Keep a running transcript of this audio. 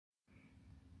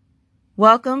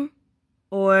Welcome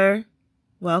or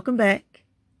welcome back.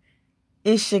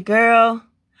 It's your girl,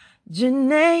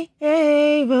 Janae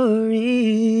Avery.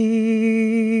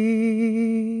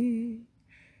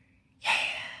 Yeah.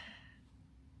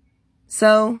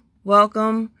 So,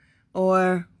 welcome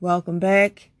or welcome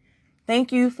back.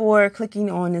 Thank you for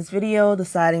clicking on this video,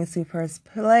 deciding to press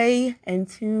play and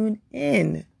tune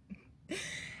in.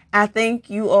 I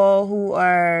thank you all who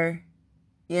are,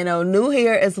 new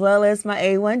here as well as my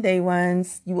A1 day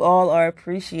ones. You all are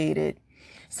appreciated.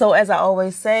 So as I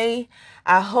always say,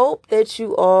 I hope that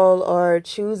you all are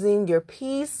choosing your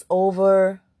peace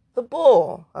over the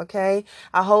bull, okay?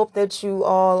 I hope that you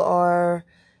all are,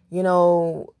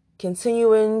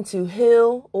 continuing to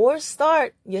heal or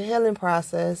start your healing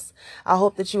process. I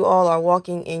hope that you all are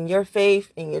walking in your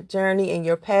faith, in your journey, in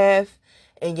your path,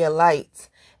 in your light.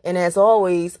 And as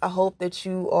always, I hope that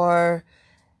you are,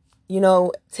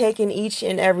 taking each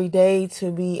and every day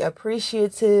to be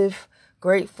appreciative,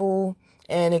 grateful,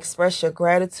 and express your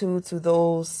gratitude to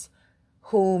those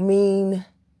who mean,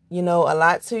 a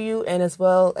lot to you and as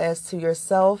well as to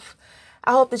yourself.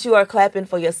 I hope that you are clapping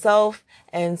for yourself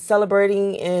and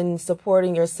celebrating and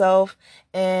supporting yourself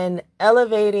and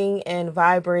elevating and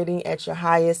vibrating at your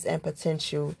highest and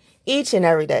potential each and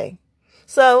every day.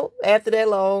 So after that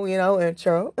long,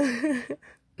 intro,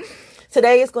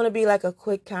 today is going to be like a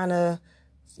quick kind of,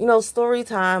 story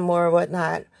time or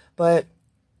whatnot. But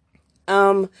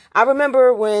I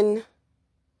remember when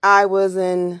I was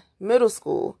in middle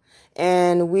school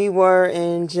and we were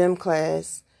in gym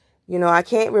class. I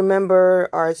can't remember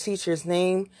our teacher's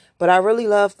name, but I really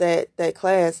loved that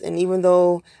class. And even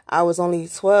though I was only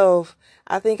 12,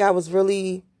 I think I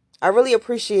really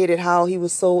appreciated how he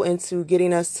was so into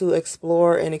getting us to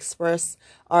explore and express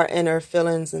our inner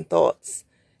feelings and thoughts.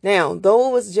 Now, though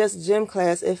it was just gym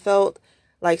class, it felt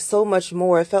like so much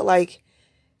more. It felt like,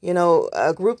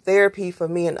 a group therapy for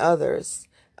me and others.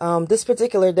 This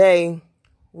particular day,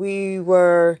 we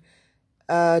were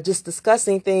just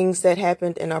discussing things that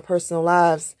happened in our personal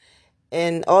lives.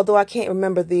 And although I can't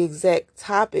remember the exact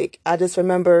topic, I just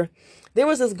remember there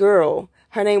was this girl.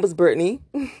 Her name was Brittany.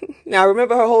 Now, I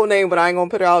remember her whole name, but I ain't going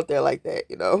to put her out there like that,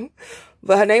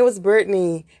 But her name was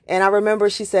Brittany. And I remember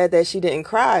she said that she didn't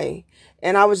cry.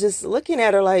 And I was just looking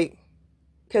at her like,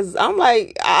 because I'm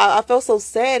like, I felt so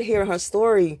sad hearing her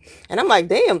story. And I'm like,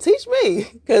 damn, teach me.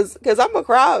 Because I'm a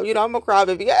crowd, I'm a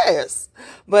crybaby ass.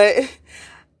 But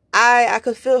I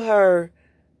could feel her,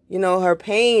 her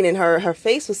pain, and her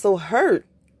face was so hurt.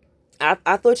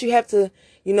 I thought you have to,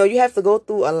 you have to go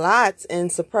through a lot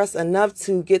and suppress enough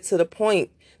to get to that point.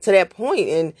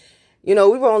 And, we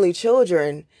were only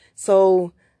children.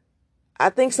 So I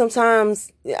think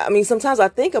sometimes I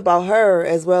think about her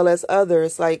as well as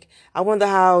others. Like, I wonder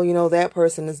how, that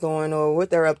person is doing or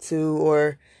what they're up to,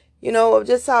 or,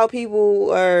 just how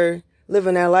people are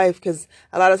living their life. Because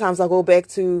a lot of times I go back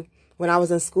to when I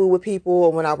was in school with people,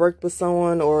 or when I worked with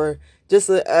someone, or just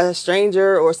a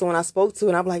stranger or someone I spoke to.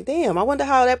 And I'm like, damn, I wonder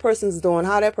how that person's doing,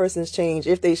 how that person's changed,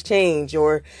 if they've changed,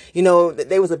 or,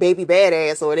 they was a baby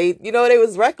badass, or they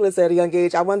was reckless at a young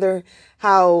age. I wonder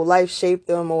how life shaped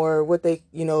them, or what they,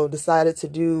 decided to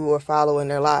do or follow in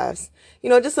their lives.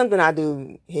 Just something I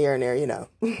do here and there,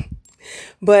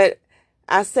 But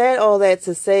I said all that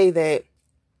to say that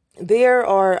there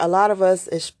are a lot of us,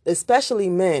 especially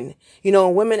men,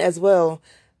 and women as well.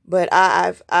 But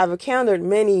I've encountered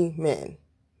many men,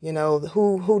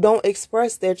 who don't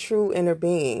express their true inner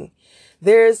being.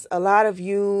 There's a lot of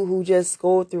you who just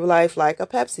go through life like a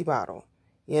Pepsi bottle,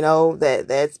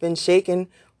 that's been shaken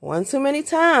one too many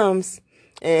times,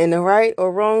 in the right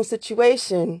or wrong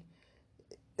situation.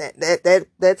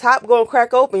 That top gonna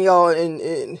crack open, y'all,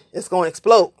 and it's gonna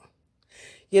explode.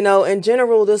 In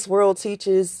general, this world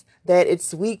teaches that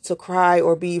it's weak to cry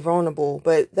or be vulnerable,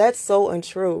 but that's so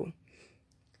untrue.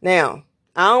 Now,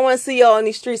 I don't want to see y'all in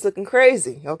these streets looking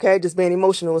crazy, okay? Just being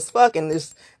emotional as fuck and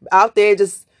just out there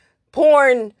just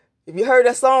pouring. If you heard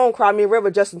that song, Cry Me a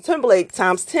River, Justin Timberlake,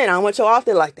 times 10, I don't want y'all out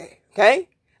there like that, okay?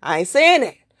 I ain't saying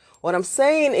that. What I'm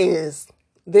saying is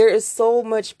there is so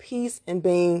much peace in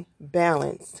being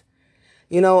balanced.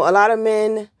 A lot of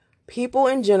men, people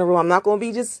in general, I'm not going to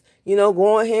be just,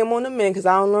 going ham on the men, because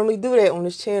I don't normally do that on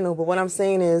this channel. But what I'm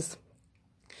saying is,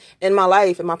 in my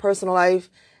life, in my personal life,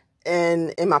 and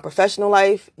in my professional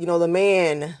life, the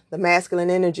man, the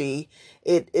masculine energy,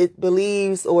 it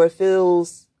believes, or it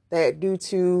feels that due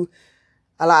to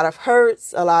a lot of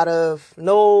hurts, a lot of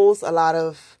no's, a lot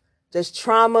of just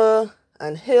trauma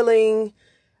and healing,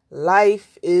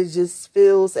 life just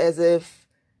feels as if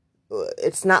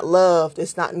it's not loved,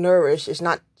 it's not nourished, it's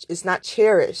not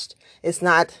cherished, it's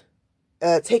not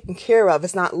taken care of.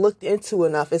 It's not looked into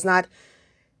enough. It's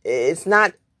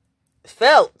not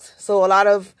felt. So a lot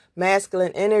of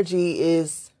masculine energy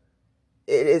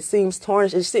it seems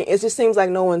tarnished. It just seems like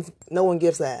no one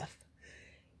gives a F,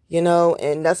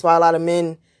 and that's why a lot of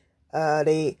men,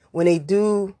 when they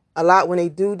do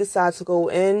decide to go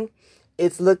in,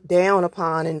 it's looked down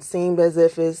upon and seemed as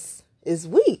if it's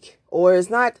weak, or it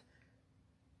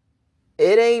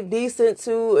ain't decent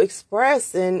to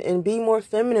express and be more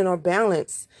feminine or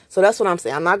balanced. So that's what I'm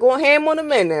saying. I'm not going ham on the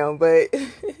men now, but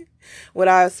what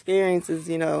I experience is,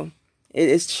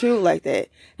 it's true like that.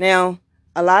 Now,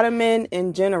 a lot of men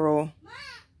in general,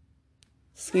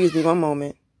 excuse me one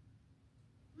moment.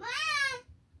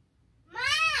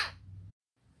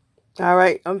 All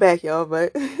right, I'm back, y'all,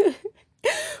 but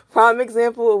prime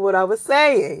example of what I was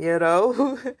saying,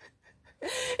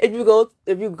 if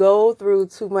you go through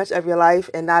too much of your life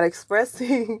and not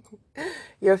expressing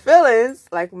your feelings,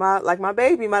 like my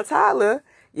baby, my toddler,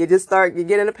 you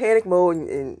get in a panic mode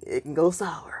and it can go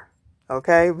sour.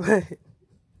 Okay, but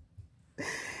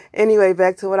anyway,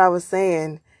 back to what I was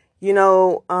saying. A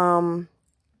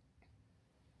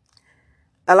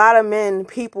lot of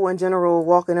people in general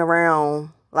walking around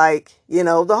like,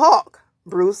 the Hulk,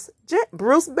 Bruce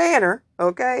Banner,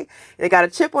 okay? They got a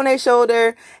chip on their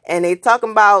shoulder and they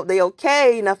talking about they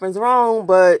okay, nothing's wrong,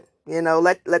 but,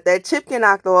 let that chip get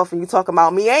knocked off and you talking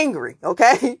about me angry,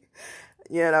 okay?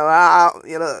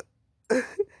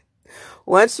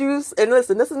 Once and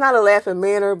listen, this is not a laughing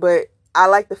manner, but I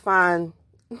like to find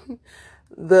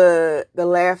the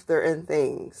laughter in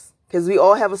things, because we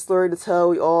all have a story to tell.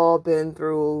 We all been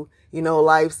through,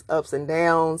 life's ups and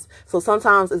downs. So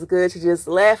sometimes it's good to just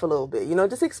laugh a little bit,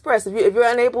 just express. If you're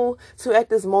unable to at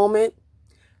this moment,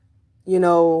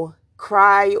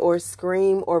 cry or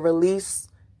scream or release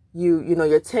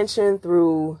your tension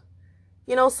through,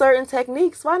 certain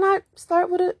techniques, why not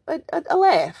start with a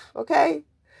laugh? Okay.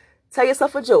 Tell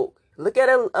yourself a joke. Look at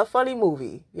a funny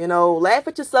movie, laugh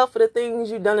at yourself for the things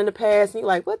you've done in the past. And you're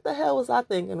like, what the hell was I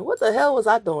thinking? What the hell was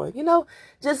I doing?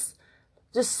 Just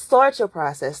start your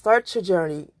process, start your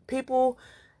journey. People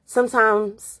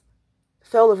sometimes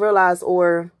fail to realize,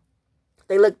 or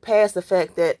they look past the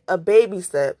fact that a baby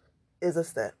step is a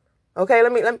step. Okay,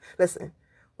 let me listen.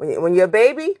 When you're a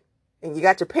baby and you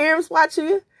got your parents watching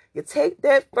you, you take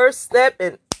that first step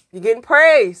and you're getting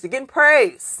praise. You're getting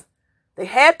praise. They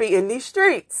happy in these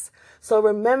streets. So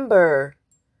remember,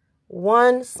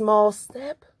 one small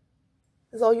step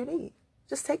is all you need.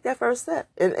 Just take that first step,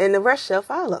 and the rest shall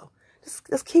follow.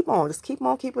 Just keep on. Just keep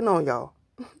on keeping on, y'all.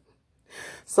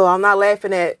 So I'm not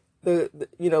laughing at the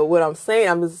what I'm saying.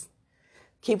 I'm just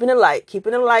keeping it light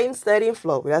and steady and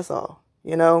flow. That's all,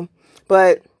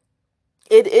 But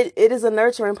it is a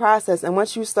nurturing process, and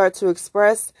once you start to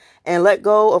express and let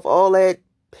go of all that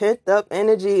pent up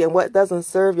energy and what doesn't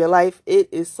serve your life, it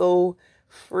is so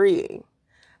freeing.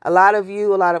 A lot of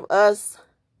us,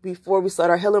 before we start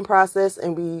our healing process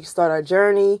and we start our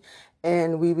journey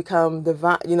and we become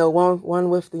divine, one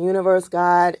with the universe,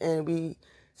 God, and we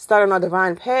start on our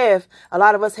divine path, a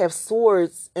lot of us have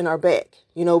swords in our back.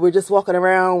 We're just walking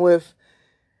around with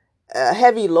a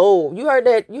heavy load. You heard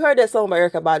that song by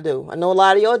Erykah Badu. I know a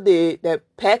lot of y'all did that.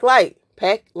 Pack light,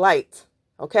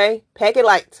 okay? Pack it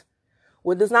light.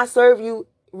 What does not serve you,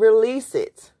 release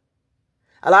it.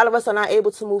 A lot of us are not able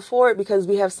to move forward because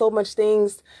we have so much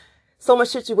things, so much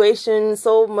situation,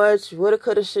 so much woulda,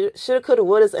 coulda, shoulda, coulda,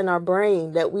 wouldas in our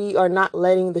brain that we are not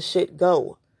letting the shit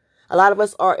go. A lot of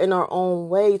us are in our own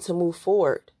way to move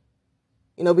forward.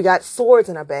 We got swords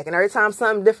in our back, and every time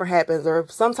something different happens, or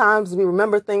sometimes we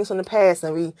remember things from the past,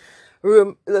 and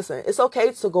listen, it's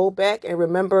okay to go back and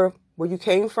remember where you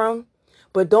came from,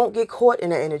 but don't get caught in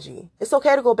that energy. It's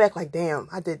okay to go back like, damn,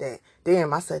 I did that.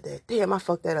 Damn, I said that. Damn, I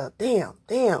fucked that up. Damn.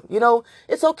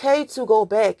 It's okay to go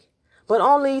back, but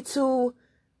only to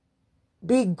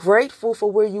be grateful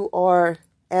for where you are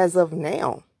as of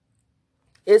now.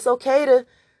 It's okay to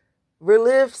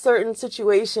relive certain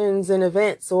situations and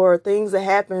events or things that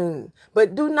happen,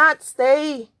 but do not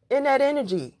stay in that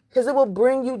energy, because it will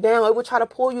bring you down. It will try to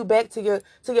pull you back to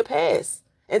your past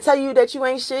and tell you that you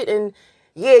ain't shit, and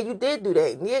yeah, you did do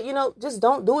that. Yeah, just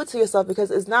don't do it to yourself, because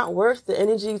it's not worth the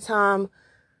energy, time,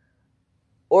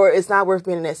 or it's not worth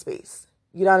being in that space.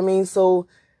 You know what I mean? So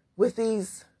with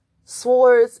these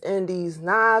swords and these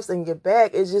knives in your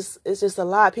back, it's just a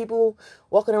lot. People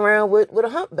walking around with a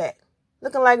humpback,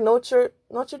 looking like Notre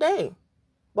Dame,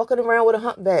 walking around with a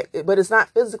humpback, but it's not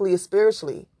physically, it's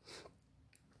spiritually.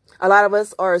 A lot of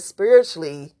us are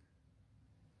spiritually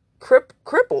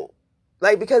crippled,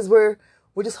 like, because we're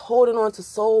just holding on to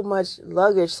so much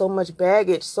luggage, so much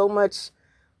baggage, so much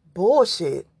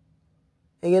bullshit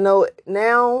And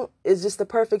now is just the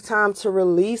perfect time to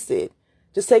release it.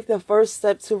 Just take the first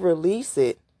step to release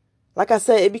it. Like I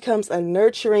said, it becomes a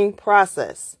nurturing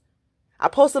process. I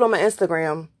posted on my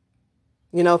Instagram,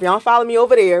 if y'all don't follow me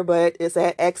over there, but it's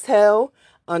at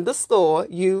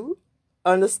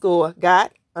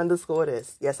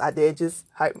exhale_you_got_this. Yes, I did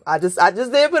I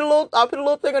just did put I put a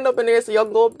little thing up in there so y'all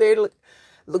can go up there,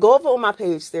 go over on my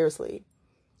page, seriously.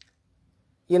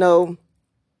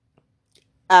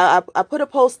 I put a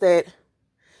post that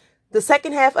the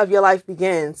second half of your life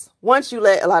begins once you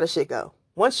let a lot of shit go.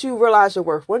 Once you realize your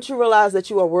worth, once you realize that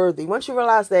you are worthy, once you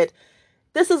realize that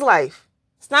this is life.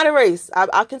 It's not a race. I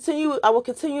will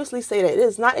continuously say that it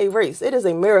is not a race. It is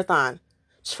a marathon.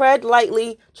 Tread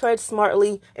lightly, tread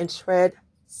smartly, and tread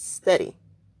steady.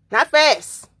 Not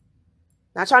fast.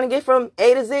 Not trying to get from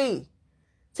A to Z.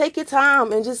 Take your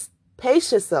time and just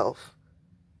pace yourself.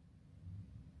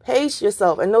 Pace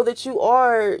yourself and know that you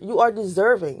are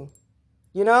deserving.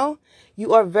 You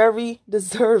are very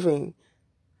deserving.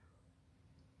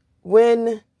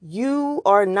 When you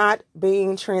are not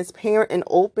being transparent and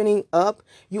opening up,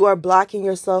 you are blocking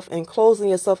yourself and closing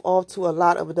yourself off to a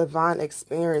lot of divine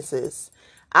experiences.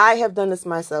 I have done this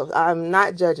myself. I'm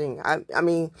not judging. I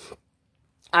mean,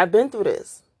 I've been through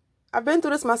this. I've been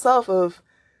through this myself of,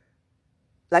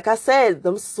 like I said,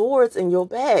 them swords in your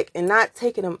back and not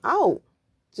taking them out.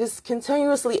 Just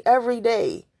continuously every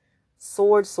day.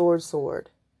 Sword, sword,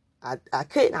 sword. I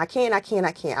couldn't, I can't.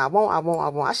 I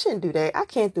won't. I shouldn't do that. I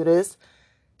can't do this.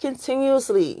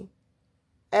 Continuously.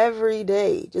 Every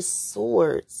day. Just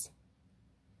swords.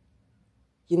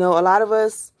 A lot of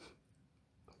us,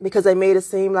 because they made it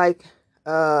seem like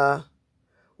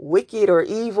wicked or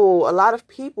evil, a lot of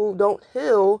people don't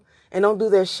heal and don't do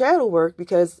their shadow work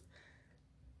because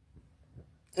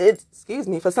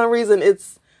for some reason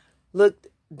it's looked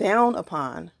down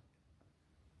upon.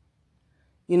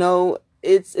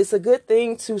 It's a good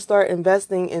thing to start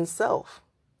investing in self.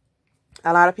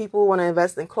 A lot of people want to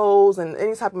invest in clothes and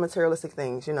any type of materialistic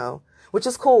things, which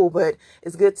is cool, but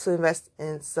it's good to invest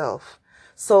in self.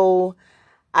 So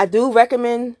I do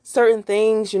recommend certain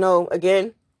things,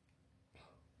 again,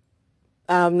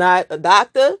 I'm not a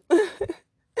doctor.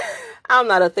 I'm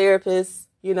not a therapist.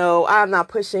 I'm not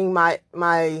pushing my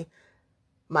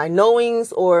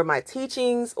knowings or my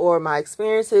teachings or my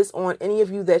experiences on any of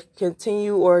you that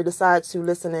continue or decide to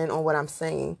listen in on what I'm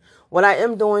saying. What I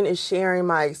am doing is sharing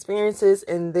my experiences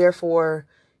and therefore,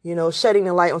 shedding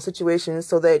the light on situations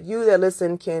so that you that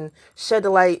listen can shed the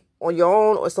light on your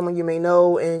own or someone you may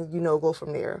know and, go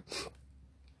from there.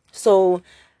 So,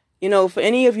 for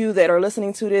any of you that are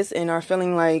listening to this and are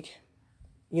feeling like,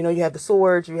 you have the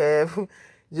sword, you have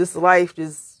just life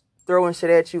just throwing shit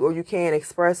at you, or you can't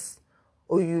express,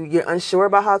 or you're unsure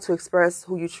about how to express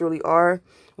who you truly are,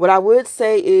 what I would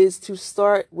say is to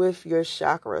start with your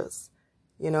chakras.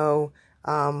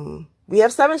 We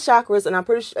have 7 chakras, and I'm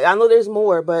pretty sure, I know there's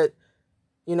more, but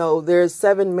there's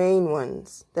 7 main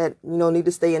ones that, need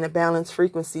to stay in a balanced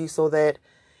frequency so that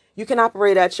you can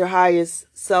operate at your highest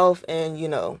self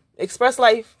and, express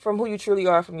life from who you truly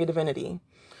are, from your divinity.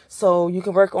 So you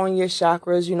can work on your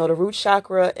chakras, the root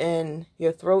chakra and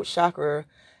your throat chakra.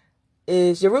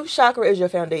 Your root chakra is your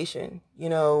foundation,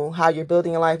 how you're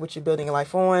building your life, what you're building your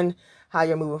life on, how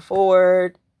you're moving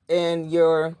forward, and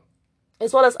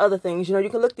as well as other things. You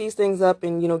can look these things up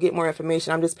and, get more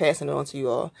information. I'm just passing it on to you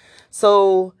all.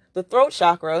 So the throat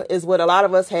chakra is what a lot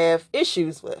of us have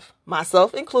issues with,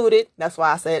 myself included. That's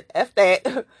why I said, F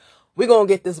that. We're going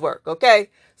to get this work. Okay.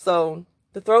 So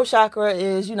the throat chakra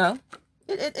is,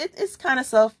 it's kind of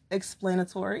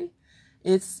self-explanatory.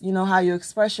 It's, how you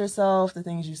express yourself, the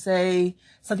things you say.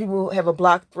 Some people have a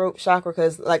blocked throat chakra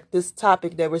because, like this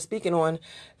topic that we're speaking on,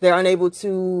 they're unable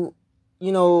to,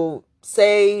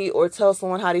 say or tell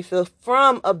someone how they feel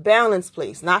from a balanced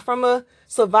place, not from a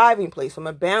surviving place, from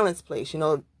a balanced place.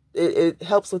 It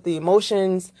helps with the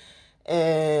emotions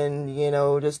and,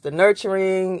 just the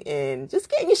nurturing and just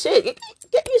getting your shit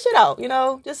out,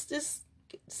 just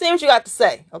see what you got to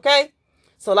say. Okay.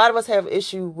 So a lot of us have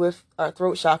issue with our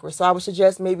throat chakra. So I would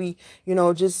suggest maybe,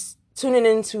 just tuning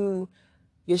into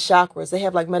your chakras. They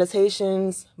have like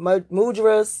meditations,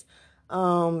 mudras,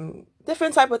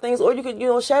 different type of things. Or you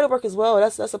could, shadow work as well.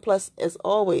 That's a plus as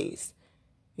always,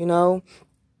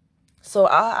 So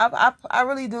I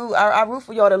really do. I root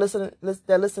for y'all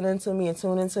that listening to me and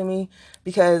tuning into me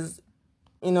because,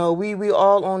 we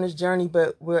all on this journey,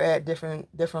 but we're at different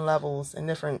levels and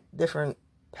different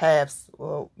paths.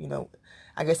 Well,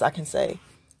 I guess I can say,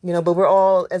 but we're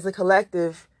all, as a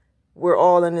collective, we're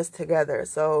all in this together.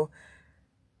 So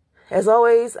as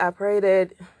always, I pray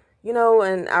that,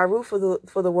 and I root for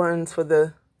the ones, for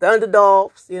the the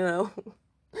underdogs, the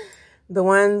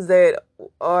ones that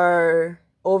are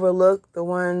overlooked, the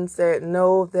ones that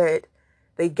know that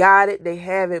they got it, they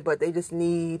have it, but they just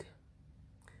need,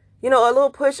 a little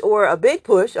push or a big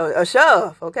push, a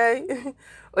shove, okay?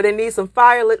 Or they need some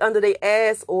fire lit under their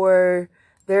ass, or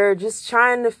they're just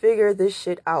trying to figure this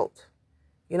shit out.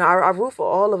 I root for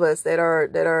all of us that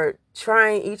are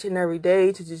trying each and every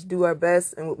day to just do our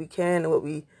best and what we can, and what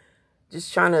we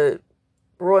just trying to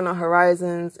broaden our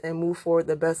horizons and move forward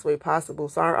the best way possible.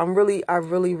 So I really am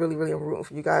rooting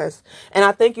for you guys. And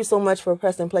I thank you so much for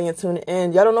pressing play and tuning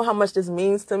in. Y'all don't know how much this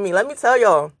means to me. Let me tell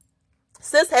y'all,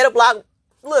 sis had a block.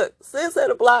 Look, sis had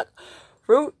a block.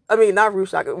 Not root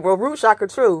chakra. Well, root chakra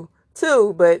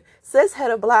too, but sis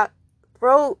had a block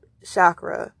throat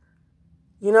chakra.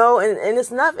 And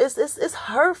it's not, it's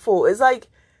hurtful. It's like,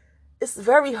 it's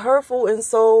very hurtful and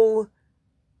so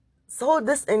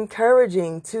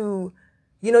disencouraging to,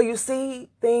 you see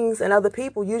things in other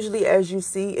people usually as you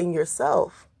see in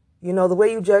yourself. The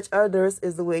way you judge others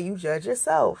is the way you judge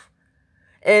yourself.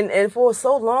 And for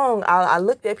so long, I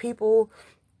looked at people,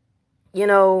 in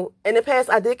the past,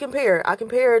 I did compare. I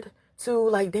compared to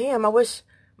like, damn, I wish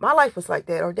my life was like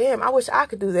that. Or damn, I wish I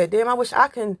could do that. Damn, I wish I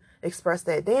can express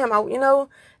that. Damn,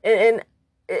 and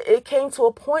it came to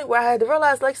a point where I had to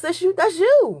realize, like, sis, that's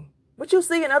you. What you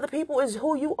see in other people is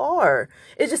who you are.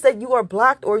 It's just that you are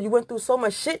blocked, or you went through so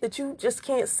much shit that you just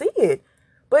can't see it.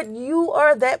 But you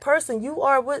are that person. You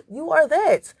are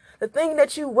that. The thing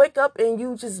that you wake up and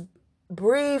you just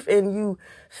breathe and you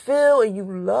feel and you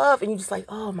love and you just like,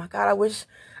 oh my God, I wish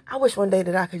one day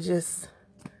that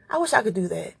I wish I could do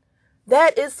that.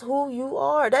 That is who you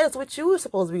are. That is what you are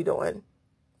supposed to be doing.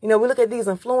 We look at these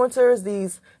influencers,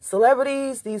 these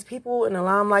celebrities, these people in the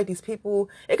limelight, these people.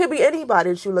 It could be anybody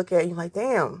that you look at and you're like,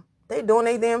 damn, they doing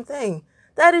their damn thing.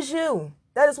 That is you.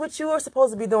 That is what you are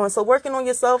supposed to be doing. So working on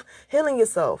yourself, healing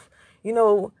yourself,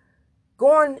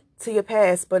 going to your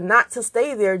past, but not to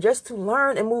stay there, just to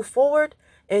learn and move forward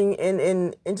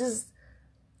and just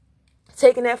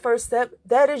taking that first step.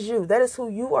 That is you. That is who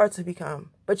you are to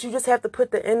become. But you just have to put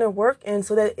the inner work in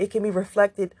so that it can be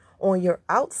reflected on your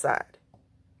outside.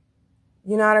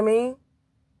 You know what I mean?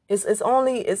 It's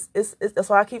that's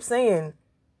why I keep saying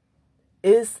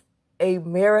it's a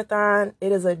marathon.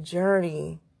 It is a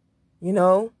journey.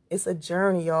 It's a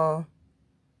journey, y'all.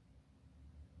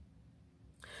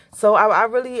 So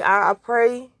I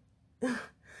pray,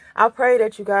 I pray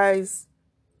that you guys,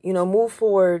 move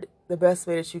forward the best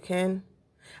way that you can.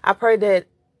 I pray that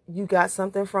you got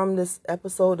something from this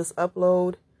episode, this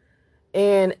upload,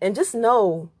 and just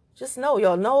know,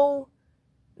 y'all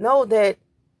know that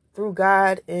through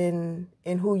God and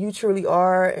who you truly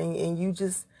are, and you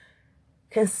just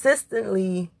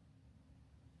consistently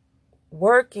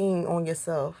working on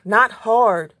yourself, not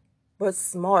hard, but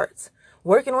smart,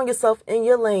 working on yourself in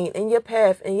your lane, in your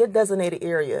path, in your designated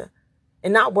area,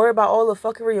 and not worry about all the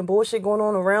fuckery and bullshit going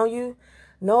on around you.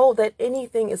 Know that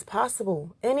anything is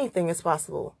possible. Anything is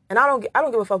possible. And I don't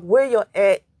give a fuck where you're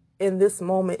at in this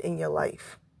moment in your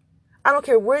life. I don't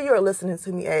care where you're listening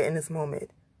to me at in this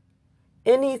moment.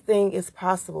 Anything is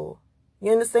possible.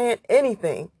 You understand?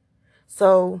 Anything.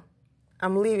 So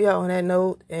I'm gonna leave y'all on that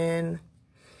note, and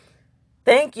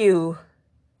thank you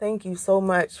so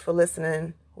much for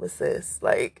listening with sis.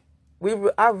 Like,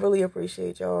 I really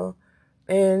appreciate y'all,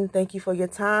 and thank you for your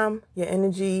time, your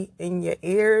energy, and your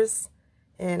ears.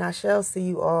 And I shall see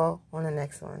you all on the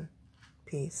next one.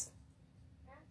 Peace.